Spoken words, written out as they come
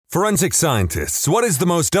Forensic scientists, what is the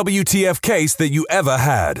most WTF case that you ever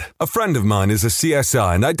had? A friend of mine is a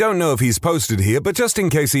CSI, and I don't know if he's posted here, but just in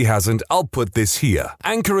case he hasn't, I'll put this here.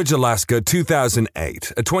 Anchorage, Alaska,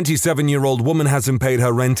 2008. A 27-year-old woman hasn't paid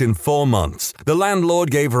her rent in 4 months. The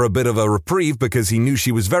landlord gave her a bit of a reprieve because he knew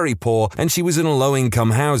she was very poor and she was in a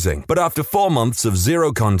low-income housing. But after 4 months of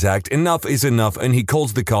zero contact, enough is enough, and he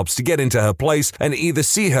calls the cops to get into her place and either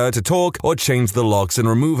see her to talk or change the locks and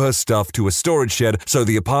remove her stuff to a storage shed so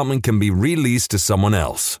the apartment can be released to someone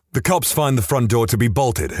else. The cops find the front door to be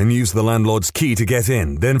bolted and use the landlord's key to get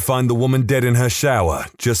in, then find the woman dead in her shower,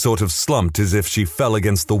 just sort of slumped as if she fell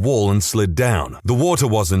against the wall and slid down. The water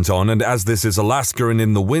wasn't on, and as this is Alaska and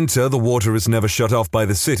in the winter, the water is never shut off by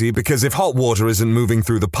the city because if hot water isn't moving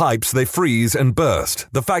through the pipes, they freeze and burst.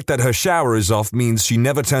 The fact that her shower is off means she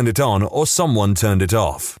never turned it on or someone turned it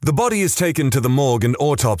off. The body is taken to the morgue and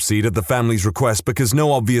autopsied at the family's request because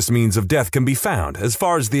no obvious means of death can be found. As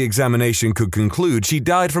far as the examination could conclude, she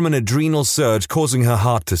died from an adrenal surge causing her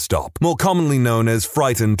heart to stop, more commonly known as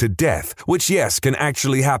frightened to death, which yes, can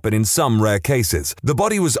actually happen in some rare cases. The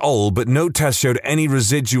body was old, but no test showed any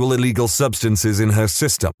residual illegal substances in her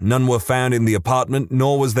system. None were found in the apartment,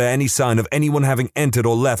 nor was there any sign of anyone having entered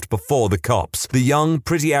or left before the cops. The young,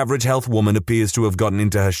 pretty average health woman appears to have gotten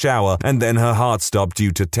into her shower, and then her heart stopped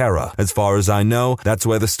due to terror. As far as I know, that's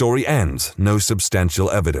where the story ends. No substantial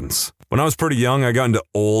evidence. When I was pretty young, I got into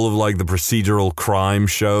all of the procedural crime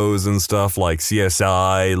shows and stuff like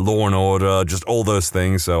CSI, Law and Order, just all those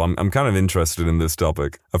things, so I'm kind of interested in this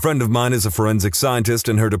topic. A friend of mine is a forensic scientist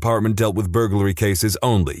and her department dealt with burglary cases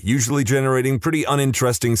only, usually generating pretty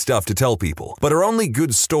uninteresting stuff to tell people. But her only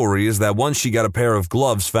good story is that once she got a pair of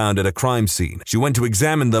gloves found at a crime scene. She went to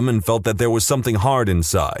examine them and felt that there was something hard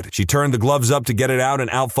inside. She turned the gloves up to get it out and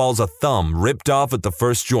out falls a thumb, ripped off at the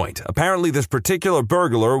first joint. Apparently this particular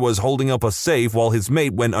burglar was holding up a safe while his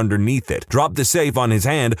mate went underneath it, dropped the safe on his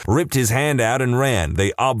hand, ripped his hand out and ran.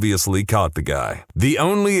 They obviously caught the guy. The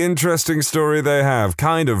only interesting story they have,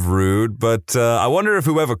 kind of rude, but I wonder if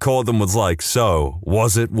whoever caught them was like, so,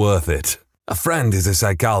 was it worth it? A friend is a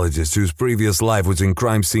psychologist whose previous life was in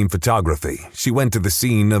crime scene photography. She went to the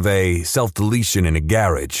scene of a self-deletion in a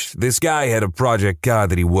garage. This guy had a project car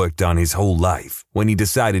that he worked on his whole life. When he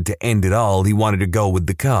decided to end it all, he wanted to go with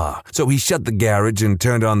the car. So he shut the garage and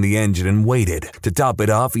turned on the engine and waited. To top it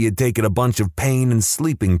off, he had taken a bunch of pain and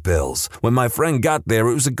sleeping pills. When my friend got there,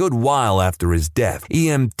 it was a good while after his death.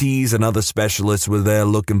 EMTs and other specialists were there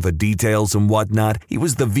looking for details and whatnot. He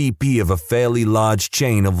was the VP of a fairly large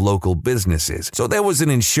chain of local businesses, so there was an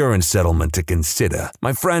insurance settlement to consider.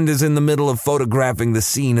 My friend is in the middle of photographing the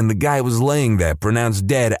scene and the guy was laying there, pronounced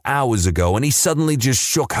dead hours ago, and he suddenly just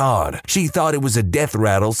shook hard. She thought it was a death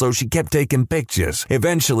rattle, so she kept taking pictures.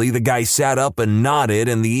 Eventually, the guy sat up and nodded,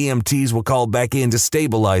 and the EMTs were called back in to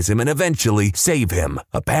stabilize him and eventually save him.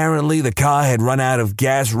 Apparently, the car had run out of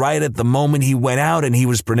gas right at the moment he went out, and he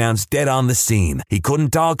was pronounced dead on the scene. He couldn't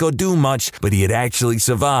talk or do much, but he had actually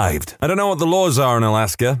survived. I don't know what the laws are in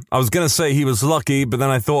Alaska. I was gonna say he was lucky, but then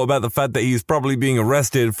I thought about the fact that he's probably being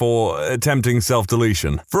arrested for attempting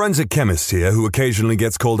self-deletion. Forensic chemist here who occasionally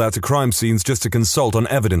gets called out to crime scenes just to consult on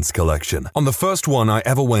evidence collection. On the first one I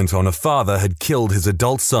ever went on, a father had killed his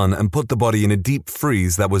adult son and put the body in a deep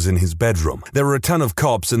freeze that was in his bedroom. There were a ton of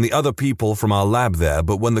cops and the other people from our lab there,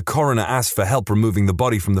 but when the coroner asked for help removing the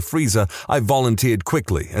body from the freezer, I volunteered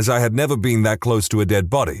quickly, as I had never been that close to a dead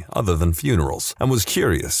body, other than funerals, and was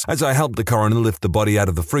curious. As I helped the coroner lift the body out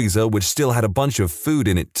of the freezer, which still had a bunch of food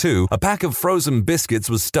in it too, a pack of frozen biscuits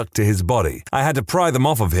was stuck to his body. I had to pry them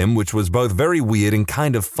off of him, which was both very weird and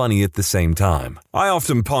kind of funny at the same time. I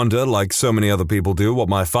often ponder, like so many other people do, what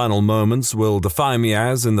my final moments will define me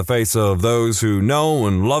as in the face of those who know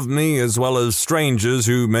and love me, as well as strangers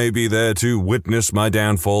who may be there to witness my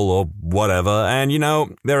downfall or whatever. And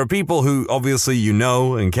there are people who obviously you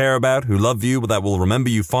know and care about, who love you, that will remember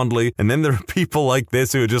you fondly, and then there are people like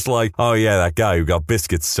this who are just like, oh yeah, that guy who got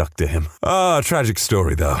biscuits stuck to him. Tragic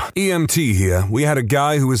story though. EMT here. We had a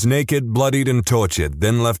guy who was naked, bloodied, and tortured,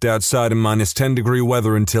 then left outside in -10-degree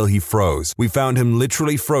weather until he froze. We found him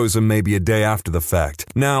literally frozen maybe a day after the fact.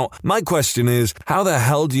 Now, my question is, how the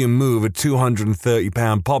hell do you move a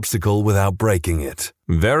 230-pound popsicle without breaking it?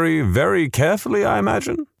 Very, very carefully, I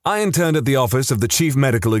imagine? I interned at the office of the chief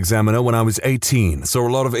medical examiner when I was 18, saw a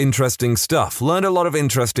lot of interesting stuff, learned a lot of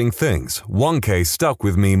interesting things. One case stuck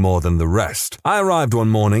with me more than the rest. I arrived one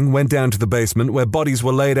morning, went down to the basement where bodies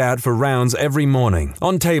were laid out for rounds every morning.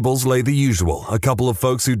 On tables lay the usual, a couple of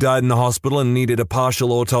folks who died in the hospital and needed a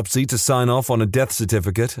partial autopsy to sign off on a death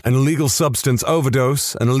certificate, an illegal substance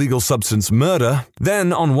overdose, an illegal substance murder.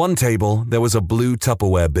 Then on one table, there was a blue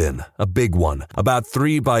Tupperware bin, a big one, about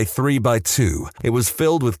 3 by 3 by 2. It was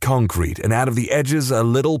filled with concrete, and out of the edges a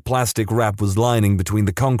little plastic wrap was lining between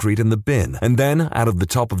the concrete and the bin, and then out of the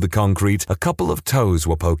top of the concrete a couple of toes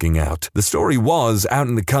were poking out. The story was, out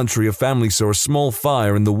in the country a family saw a small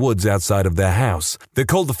fire in the woods outside of their house. They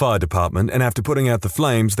called the fire department, and after putting out the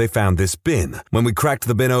flames they found this bin. When we cracked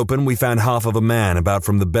the bin open, we found half of a man about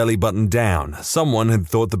from the belly button down. Someone had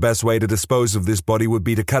thought the best way to dispose of this body would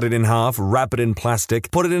be to cut it in half, wrap it in plastic,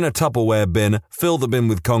 put it in a Tupperware bin, fill the bin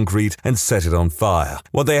with concrete, and set it on fire.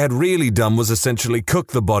 What they had really done was essentially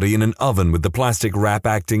cook the body in an oven with the plastic wrap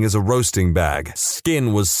acting as a roasting bag.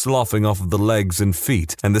 Skin was sloughing off of the legs and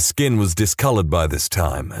feet, and the skin was discolored by this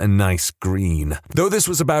time, a nice green. Though this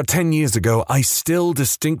was about 10 years ago, I still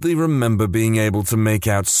distinctly remember being able to make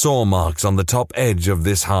out saw marks on the top edge of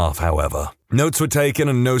this half, however. Notes were taken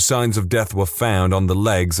and no signs of death were found on the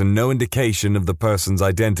legs and no indication of the person's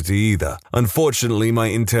identity either. Unfortunately, my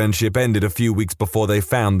internship ended a few weeks before they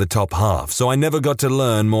found the top half, so I never got to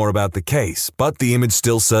learn more about the case, but the image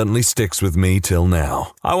still certainly sticks with me till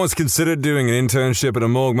now. I once considered doing an internship at a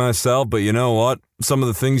morgue myself, but you know what? Some of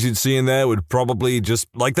the things you'd see in there would probably just,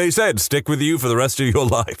 like they said, stick with you for the rest of your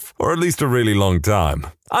life, or at least a really long time.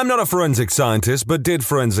 I'm not a forensic scientist, but did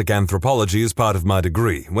forensic anthropology as part of my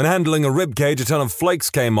degree. When handling a rib cage, a ton of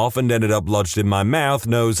flakes came off and ended up lodged in my mouth,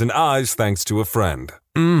 nose, and eyes thanks to a friend.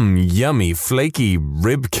 Yummy, flaky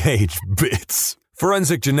rib cage bits.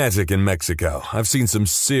 Forensic genetic in Mexico. I've seen some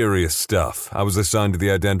serious stuff. I was assigned to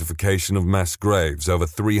the identification of mass graves, over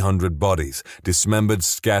 300 bodies, dismembered,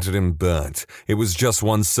 scattered, and burnt. It was just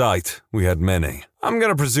one site. We had many. I'm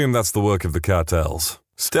gonna presume that's the work of the cartels.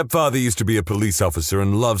 Stepfather used to be a police officer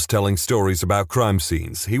and loves telling stories about crime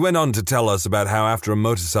scenes. He went on to tell us about how after a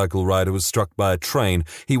motorcycle rider was struck by a train,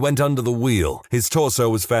 he went under the wheel. His torso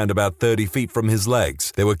was found about 30 feet from his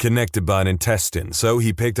legs. They were connected by an intestine, so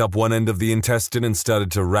he picked up one end of the intestine and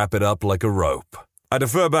started to wrap it up like a rope. I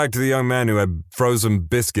defer back to the young man who had frozen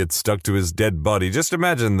biscuits stuck to his dead body. Just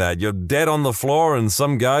imagine that. You're dead on the floor and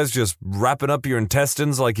some guy's just wrapping up your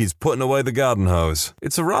intestines like he's putting away the garden hose.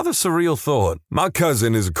 It's a rather surreal thought. My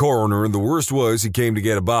cousin is a coroner, and the worst was he came to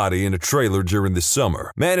get a body in a trailer during the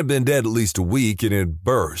summer. Man had been dead at least a week and it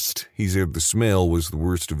burst. He said the smell was the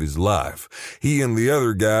worst of his life. He and the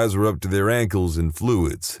other guys were up to their ankles in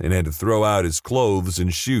fluids and had to throw out his clothes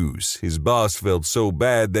and shoes. His boss felt so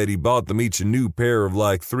bad that he bought them each a new pair of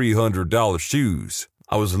like $300 shoes.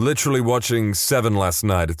 I was literally watching Seven last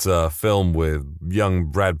night. It's a film with young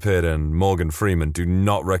Brad Pitt and Morgan Freeman. Do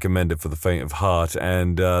not recommend it for the faint of heart.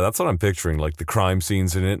 And that's what I'm picturing. Like the crime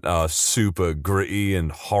scenes in it are super gritty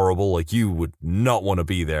and horrible. Like you would not want to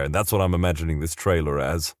be there. And that's what I'm imagining this trailer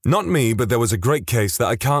as. Not me, but there was a great case that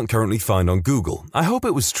I can't currently find on Google. I hope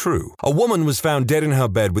it was true. A woman was found dead in her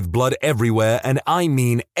bed with blood everywhere, and I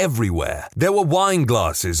mean everywhere. There were wine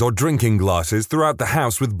glasses or drinking glasses throughout the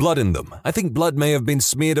house with blood in them. I think blood may have been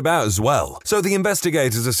smeared about as well. So the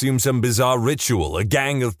investigators assumed some bizarre ritual, a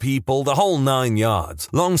gang of people, the whole 9 yards.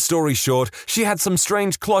 Long story short, she had some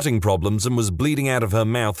strange clotting problems and was bleeding out of her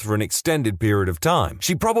mouth for an extended period of time.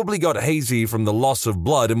 She probably got hazy from the loss of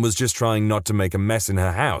blood and was just trying not to make a mess in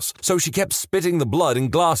her house, so she kept spitting the blood in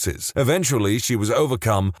glasses. Eventually, she was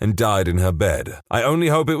overcome and died in her bed. I only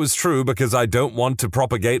hope it was true because I don't want to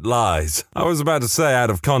propagate lies. I was about to say out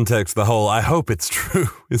of context the whole "I hope it's true"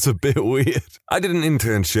 is a bit weird. I did an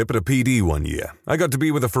internship at a PD one year. I got to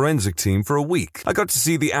be with a forensic team for a week. I got to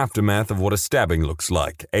see the aftermath of what a stabbing looks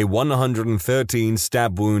like. A 113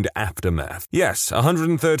 stab wound aftermath. Yes,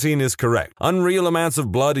 113 is correct. Unreal amounts of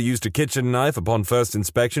blood. He used a kitchen knife. Upon first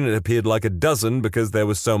inspection, it appeared like a dozen because there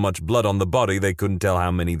was so much blood on the body they couldn't tell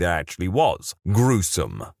how many there actually was.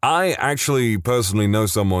 Gruesome. I actually personally know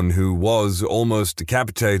someone who was almost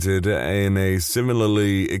decapitated in a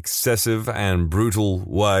similarly excessive and brutal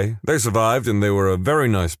way. They survived and they were a very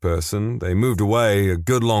nice person. They moved away a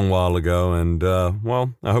good long while ago and,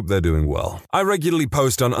 well, I hope they're doing well. I regularly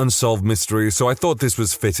post on Unsolved Mysteries, so I thought this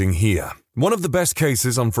was fitting here. One of the best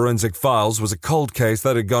cases on Forensic Files was a cold case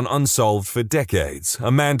that had gone unsolved for decades. A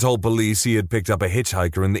man told police he had picked up a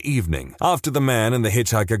hitchhiker in the evening. After the man and the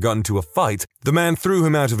hitchhiker got into a fight, the man threw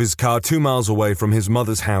him out of his car 2 miles away from his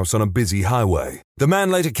mother's house on a busy highway. The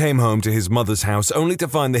man later came home to his mother's house only to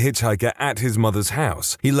find the hitchhiker at his mother's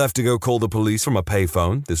house. He left to go call the police from a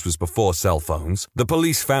payphone. This was before cell phones. The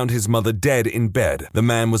police found his mother dead in bed. The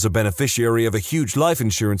man was a beneficiary of a huge life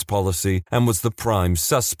insurance policy and was the prime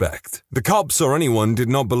suspect. The cops or anyone did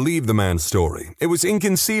not believe the man's story. It was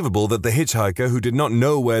inconceivable that the hitchhiker, who did not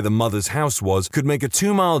know where the mother's house was, could make a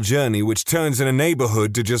 2-mile journey which turns in a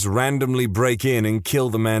neighborhood to just randomly break in and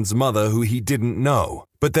kill the man's mother, who he didn't know.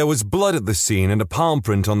 But there was blood at the scene and a palm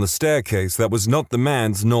print on the staircase that was not the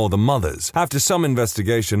man's nor the mother's. After some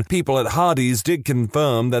investigation, people at Hardee's did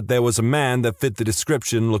confirm that there was a man that fit the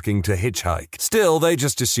description looking to hitchhike. Still, they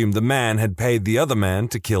just assumed the man had paid the other man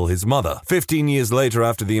to kill his mother. 15 years later,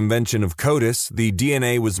 after the invention of CODIS, the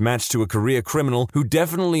DNA was matched to a career criminal who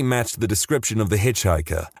definitely matched the description of the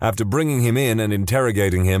hitchhiker. After bringing him in and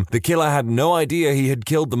interrogating him, the killer had no idea he had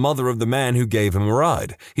killed the mother of the man who gave him a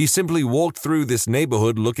ride. He simply walked through this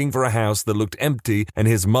neighborhood looking for a house that looked empty, and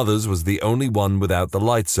his mother's was the only one without the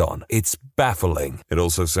lights on. It's baffling. It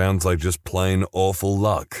also sounds like just plain awful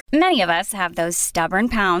luck. Many of us have those stubborn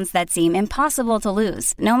pounds that seem impossible to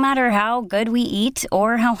lose, no matter how good we eat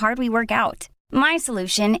or how hard we work out. My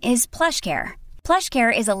solution is PlushCare.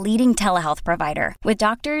 PlushCare is a leading telehealth provider with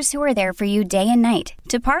doctors who are there for you day and night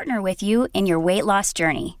to partner with you in your weight loss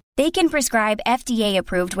journey. They can prescribe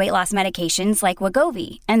FDA-approved weight loss medications like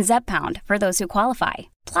Wegovy and Zepbound for those who qualify.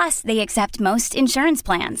 Plus, they accept most insurance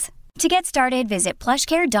plans. To get started, visit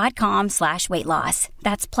plushcare.com/weightloss.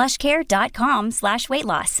 That's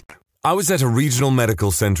plushcare.com/weightloss. I was at a regional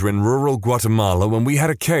medical center in rural Guatemala when we had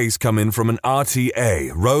a case come in from an RTA,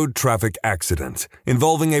 road traffic accident,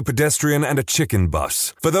 involving a pedestrian and a chicken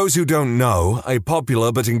bus. For those who don't know, a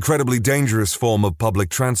popular but incredibly dangerous form of public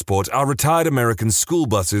transport are retired American school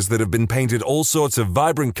buses that have been painted all sorts of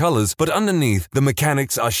vibrant colors, but underneath, the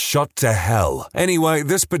mechanics are shot to hell. Anyway,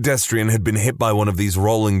 this pedestrian had been hit by one of these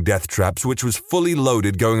rolling death traps, which was fully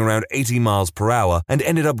loaded going around 80 miles per hour, and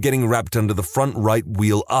ended up getting wrapped under the front right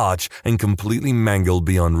wheel arch and completely mangled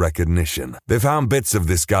beyond recognition. They found bits of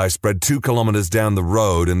this guy spread 2 kilometers down the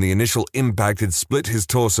road, and the initial impact had split his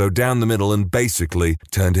torso down the middle and basically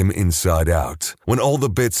turned him inside out. When all the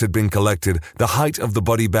bits had been collected, the height of the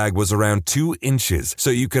body bag was around 2 inches, so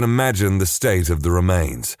you can imagine the state of the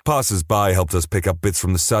remains. Passers-by helped us pick up bits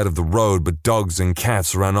from the side of the road, but dogs and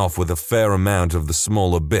cats ran off with a fair amount of the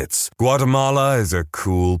smaller bits. Guatemala is a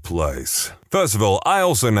cool place. First of all, I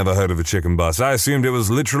also never heard of a chicken bus. I assumed it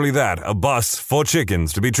was literally that, a bus for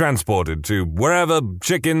chickens to be transported to wherever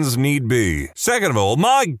chickens need be. Second of all,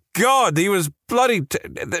 my God, he was bloody...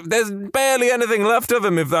 there's barely anything left of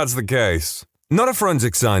him if that's the case. Not a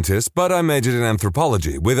forensic scientist, but I majored in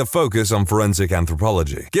anthropology, with a focus on forensic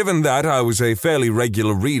anthropology. Given that, I was a fairly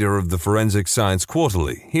regular reader of the Forensic Science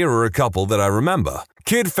Quarterly. Here are a couple that I remember.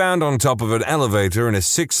 Kid found on top of an elevator in a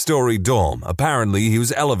 6-story dorm. Apparently, he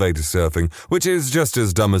was elevator surfing, which is just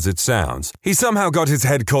as dumb as it sounds. He somehow got his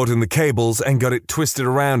head caught in the cables and got it twisted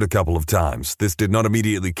around a couple of times. This did not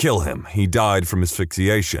immediately kill him. He died from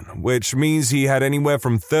asphyxiation, which means he had anywhere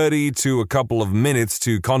from 30 to a couple of minutes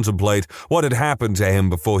to contemplate what had happened to him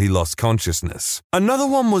before he lost consciousness. Another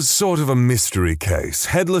one was sort of a mystery case.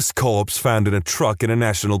 Headless corpse found in a truck in a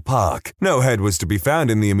national park. No head was to be found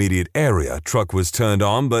in the immediate area. Truck was turned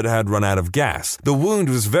on but had run out of gas. The wound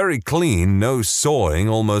was very clean, no sawing,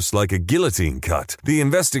 almost like a guillotine cut. The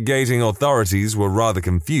investigating authorities were rather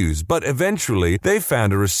confused, but eventually they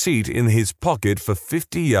found a receipt in his pocket for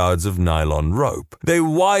 50 yards of nylon rope. They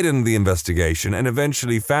widened the investigation and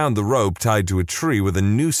eventually found the rope tied to a tree with a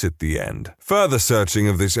noose at the end. Further searching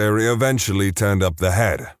of this area eventually turned up the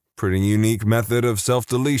head. Pretty unique method of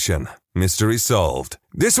self-deletion. Mystery solved.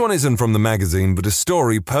 This one isn't from the magazine, but a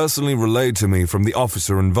story personally relayed to me from the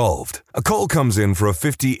officer involved. A call comes in for a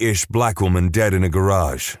 50-ish black woman dead in a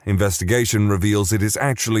garage. Investigation reveals it is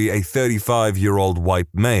actually a 35-year-old white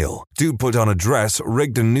male. Dude put on a dress,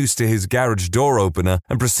 rigged a noose to his garage door opener,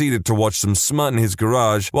 and proceeded to watch some smut in his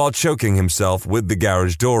garage while choking himself with the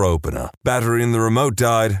garage door opener. Battery in the remote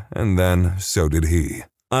died, and then so did he.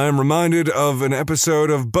 I am reminded of an episode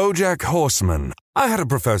of BoJack Horseman. I had a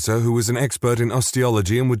professor who was an expert in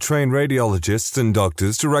osteology and would train radiologists and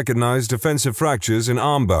doctors to recognize defensive fractures in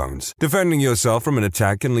arm bones. Defending yourself from an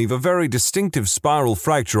attack can leave a very distinctive spiral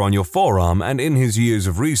fracture on your forearm, and in his years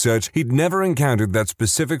of research, he'd never encountered that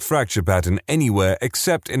specific fracture pattern anywhere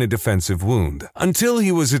except in a defensive wound. Until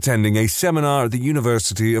he was attending a seminar at the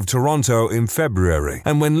University of Toronto in February,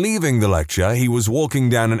 and when leaving the lecture, he was walking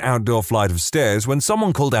down an outdoor flight of stairs when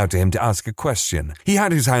someone called out to him to ask a question. He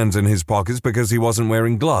had his hands in his pockets because he wasn't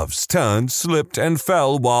wearing gloves, turned, slipped, and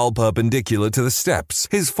fell while perpendicular to the steps.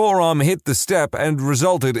 His forearm hit the step and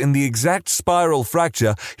resulted in the exact spiral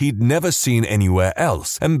fracture he'd never seen anywhere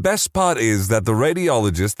else. And best part is that the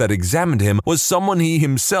radiologist that examined him was someone he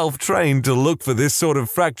himself trained to look for this sort of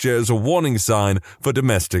fracture as a warning sign for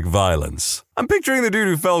domestic violence. I'm picturing the dude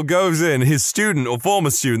who fell goes in, his student or former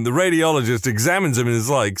student, the radiologist examines him and is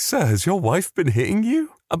like, "Sir, has your wife been hitting you?"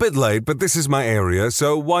 A bit late, but this is my area,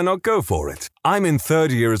 so why not go for it? I'm in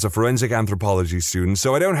third year as a forensic anthropology student,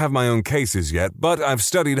 so I don't have my own cases yet, but I've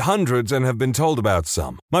studied hundreds and have been told about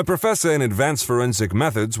some. My professor in advanced forensic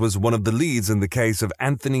methods was one of the leads in the case of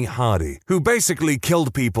Anthony Hardy, who basically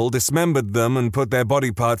killed people, dismembered them, and put their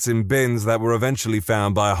body parts in bins that were eventually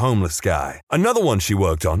found by a homeless guy. Another one she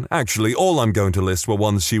worked on, actually all I'm going to list were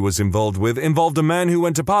ones she was involved with, involved a man who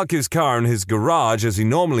went to park his car in his garage as he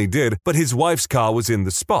normally did, but his wife's car was in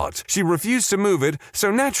the spot. She refused to move it,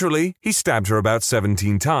 so naturally, he stabbed her about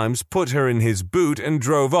 17 times, put her in his boot, and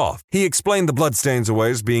drove off. He explained the bloodstains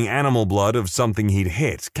away as being animal blood of something he'd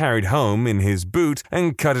hit, carried home in his boot,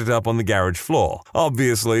 and cut it up on the garage floor.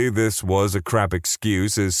 Obviously, this was a crap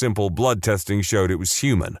excuse, as simple blood testing showed it was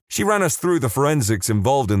human. She ran us through the forensics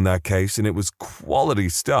involved in that case, and it was quality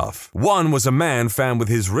stuff. One was a man found with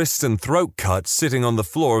his wrist and throat cut sitting on the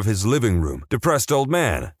floor of his living room. Depressed old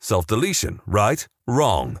man. Self-deletion, right?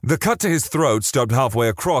 Wrong. The cut to his throat stopped halfway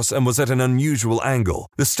across and was at an unusual angle.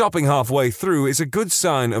 The stopping halfway through is a good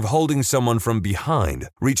sign of holding someone from behind,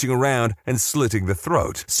 reaching around and slitting the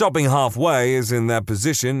throat. Stopping halfway is in that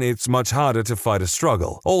position, it's much harder to fight a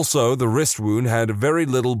struggle. Also, the wrist wound had very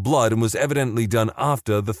little blood and was evidently done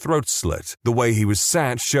after the throat slit. The way he was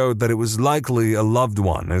sat showed that it was likely a loved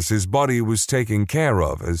one, as his body was taken care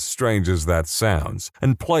of, as strange as that sounds,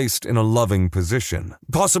 and placed in a loving position.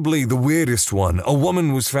 Possibly the weirdest one, a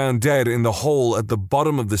woman was found dead in the hole at the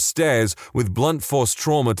bottom of the stairs with blunt force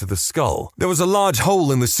trauma to the skull. There was a large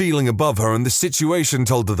hole in the ceiling above her, and the situation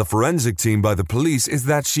told to the forensic team by the police is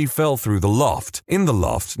that she fell through the loft. In the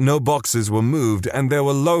loft, no boxes were moved, and there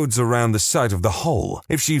were loads around the site of the hole.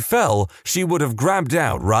 If she fell, she would have grabbed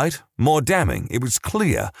out, right? More damning, it was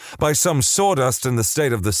clear, by some sawdust in the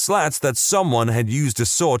state of the slats, that someone had used a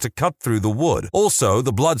saw to cut through the wood. Also,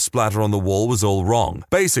 the blood splatter on the wall was all wrong.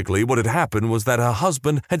 Basically, what had happened was that her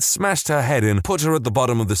husband had smashed her head in, put her at the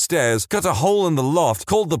bottom of the stairs, cut a hole in the loft,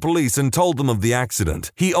 called the police, and told them of the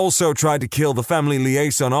accident. He also tried to kill the family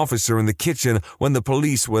liaison officer in the kitchen when the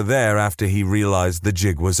police were there after he realized the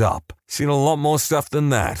jig was up. Seen a lot more stuff than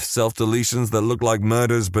that. Self-deletions that look like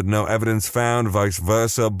murders but no evidence found, vice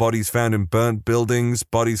versa, bodies found in burnt buildings,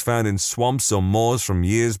 bodies found in swamps or moors from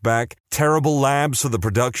years back, terrible labs for the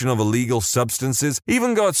production of illegal substances,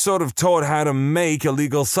 even got sort of taught how to make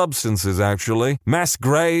illegal substances actually. Mass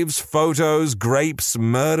graves, photos, grapes,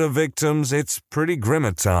 murder victims, it's pretty grim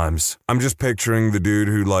at times. I'm just picturing the dude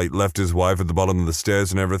who left his wife at the bottom of the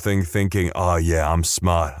stairs and everything thinking, oh yeah, I'm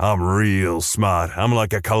smart, I'm real smart, I'm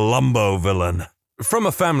like a Columbo villain. From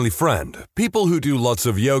a family friend, people who do lots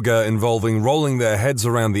of yoga involving rolling their heads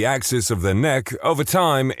around the axis of their neck, over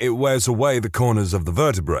time it wears away the corners of the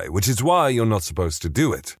vertebrae, which is why you're not supposed to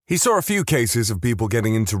do it. He saw a few cases of people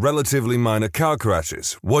getting into relatively minor car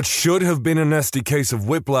crashes. What should have been a nasty case of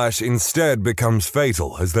whiplash instead becomes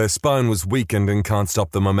fatal, as their spine was weakened and can't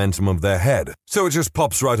stop the momentum of their head. So it just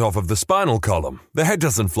pops right off of the spinal column. The head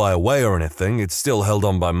doesn't fly away or anything, it's still held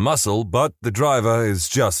on by muscle, but the driver is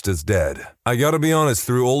just as dead. I gotta be honest,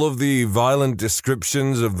 through all of the violent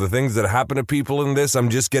descriptions of the things that happen to people in this, I'm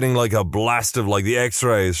just getting a blast of the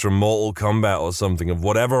x-rays from Mortal Kombat or something of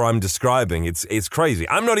whatever I'm describing. It's crazy.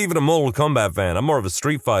 I'm not even a Mortal Kombat fan. I'm more of a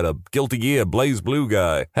Street Fighter, Guilty Gear, Blaze Blue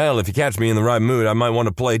guy. Hell, if you catch me in the right mood, I might want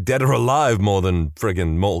to play Dead or Alive more than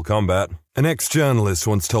friggin' Mortal Kombat. An ex-journalist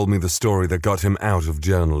once told me the story that got him out of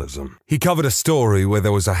journalism. He covered a story where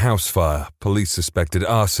there was a house fire. Police suspected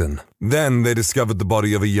arson. Then they discovered the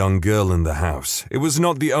body of a young girl in the house. It was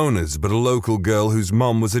not the owner's, but a local girl whose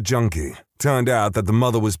mom was a junkie. Turned out that the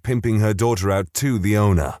mother was pimping her daughter out to the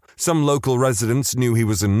owner. Some local residents knew he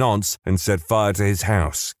was a nonce and set fire to his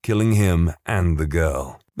house, killing him and the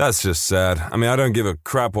girl. That's just sad. I mean, I don't give a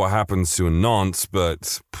crap what happens to a nonce,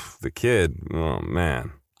 but the kid, oh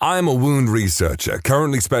man. I am a wound researcher,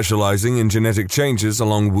 currently specializing in genetic changes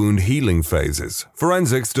along wound healing phases.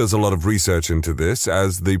 Forensics does a lot of research into this,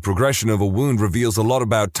 as the progression of a wound reveals a lot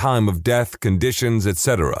about time of death, conditions,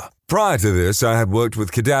 etc. Prior to this, I had worked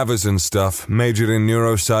with cadavers and stuff, majored in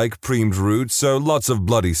neuropsych, preemed roots, so lots of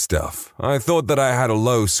bloody stuff. I thought that I had a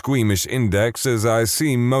low squeamish index, as I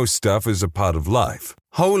see most stuff as a part of life.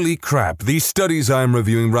 Holy crap, these studies I am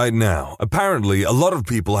reviewing right now. Apparently, a lot of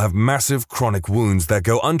people have massive chronic wounds that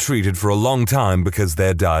go untreated for a long time because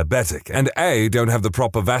they're diabetic, and A, don't have the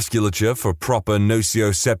proper vasculature for proper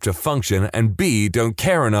nociceptor function, and B, don't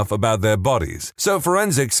care enough about their bodies. So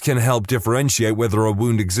forensics can help differentiate whether a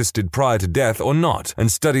wound existed prior to death or not,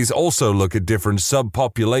 and studies also look at different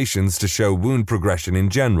subpopulations to show wound progression in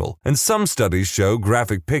general, and some studies show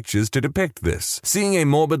graphic pictures to depict this. Seeing a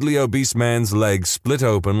morbidly obese man's leg split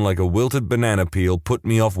open like a wilted banana peel put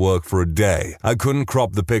me off work for a day. I couldn't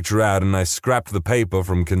crop the picture out and I scrapped the paper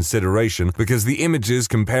from consideration because the images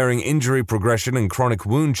comparing injury progression and chronic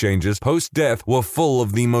wound changes post-death were full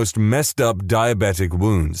of the most messed up diabetic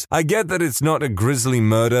wounds. I get that it's not a grisly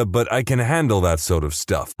murder, but I can handle that sort of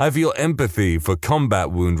stuff. I feel empathy for combat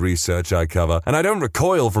wound research I cover, and I don't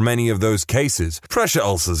recoil from any of those cases. Pressure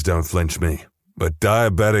ulcers don't flinch me. But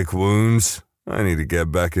diabetic wounds? I need to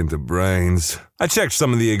get back into brains. I checked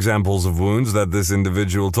some of the examples of wounds that this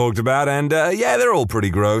individual talked about, and yeah, they're all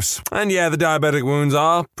pretty gross. And yeah, the diabetic wounds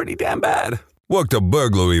are pretty damn bad. Worked a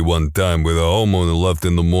burglary one time where the homeowner left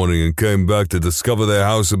in the morning and came back to discover their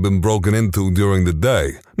house had been broken into during the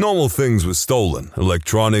day. Normal things were stolen,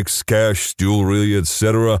 electronics, cash, jewelry,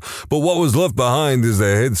 etc. But what was left behind is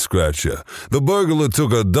a head scratcher. The burglar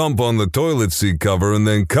took a dump on the toilet seat cover and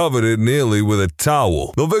then covered it nearly with a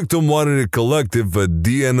towel. The victim wanted it collected for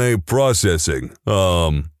DNA processing.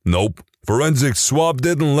 Nope. Forensics swabbed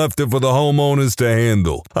it and left it for the homeowners to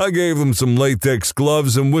handle. I gave them some latex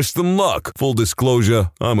gloves and wished them luck. Full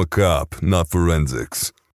disclosure, I'm a cop, not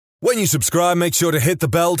forensics. When you subscribe, make sure to hit the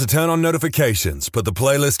bell to turn on notifications. Put the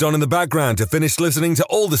playlist on in the background to finish listening to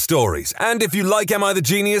all the stories. And if you like Am I the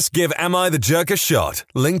Genius, give Am I the Jerk a shot.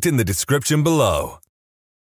 Linked in the description below.